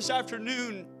doors this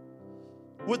afternoon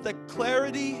with the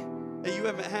clarity that you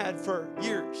haven't had for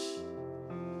years.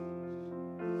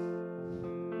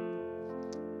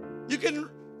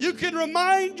 You can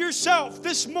remind yourself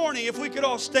this morning, if we could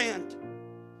all stand,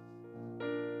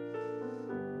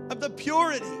 of the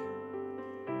purity,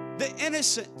 the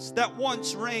innocence that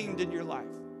once reigned in your life.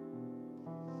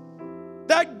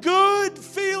 That good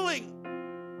feeling,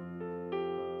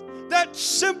 that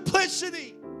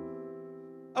simplicity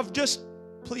of just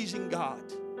pleasing God.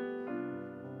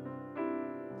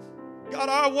 God,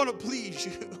 I want to please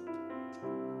you.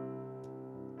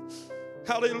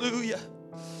 Hallelujah.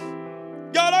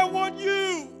 God, I want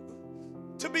you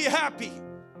to be happy.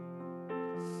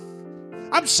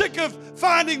 I'm sick of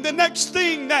finding the next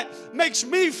thing that makes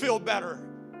me feel better.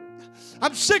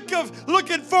 I'm sick of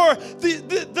looking for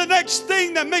the next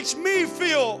thing that makes me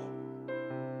feel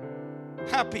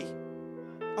happy.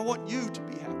 I want you to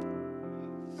be happy.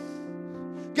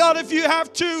 God, if you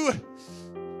have to,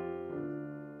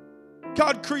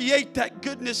 God, create that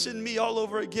goodness in me all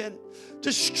over again.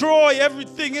 Destroy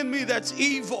everything in me that's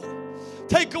evil.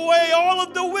 Take away all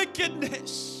of the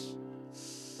wickedness.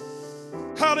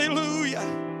 Hallelujah.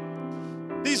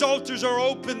 These altars are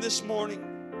open this morning.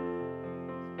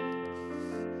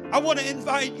 I want to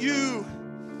invite you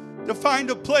to find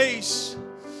a place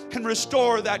and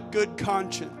restore that good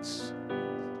conscience.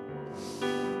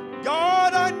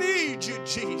 God, I need you,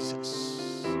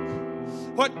 Jesus.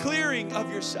 What clearing of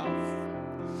yourself.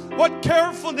 What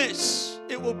carefulness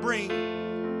it will bring.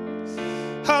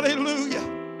 Hallelujah.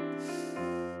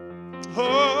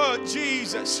 Oh,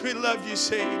 Jesus, we love you,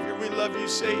 Savior. We love you,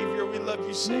 Savior. We love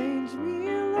you, Savior.